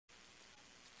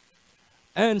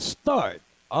And start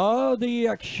of the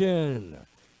action.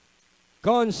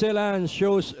 Concelan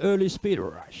shows early speed,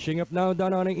 rushing up now.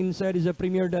 Down on the inside is a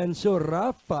premier Danseur.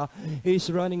 Rafa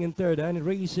is running in third and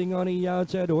racing on the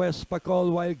outside. West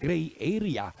Pacol, while Gray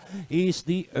Area is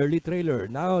the early trailer.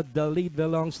 Now the lead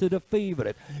belongs to the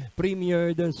favorite,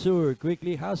 Premier Danseur,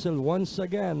 quickly hustled once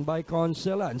again by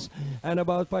Concelans, and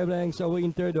about 5 lengths away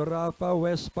in third, Rafa,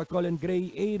 West Pacol, and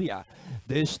Gray Area.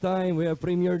 This time we have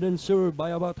Premier Danseur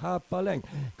by about half a length.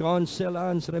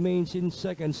 Concelans remains in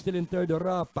second, still in third,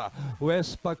 Rafa.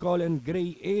 West Pacol and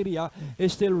Gray Area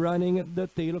is still running at the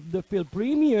tail of the field.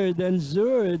 Premier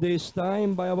Danseur this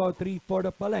time by about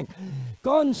 3/4 of a length.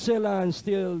 Concelan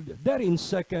still there in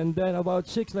second, then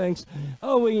about 6 lengths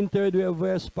away in third we have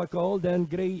West Pacol, then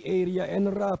Gray Area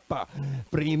and Rafa.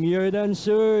 Premier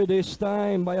Danseur this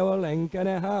time by a length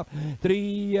and a half.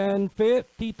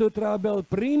 3:50 to travel.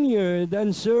 Premier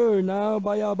Danseur now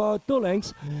by about 2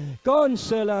 lengths.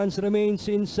 Concelans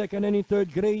remains in second, and in third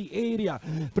Gray Area.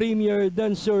 Premier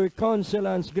Danseur,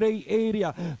 Concelans, Gray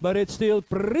Area, but it's still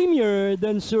Premier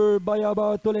Danseur by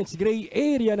about 2 lengths. Gray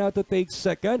Area now to take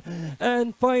second,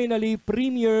 and finally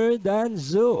Premier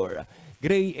Danseur,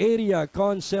 Gray Area,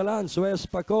 Concelans, West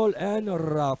Pacol, and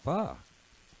Rafa.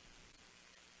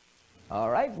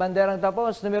 Alright, banderang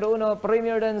tapos. Numero 1,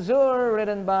 Premier Danseur,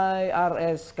 ridden by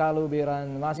RS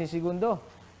Kalubiran. Masisigundo,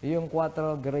 yung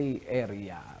 4 Gray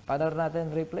Area. Panoorin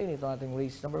natin replay nito ating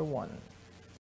race number 1.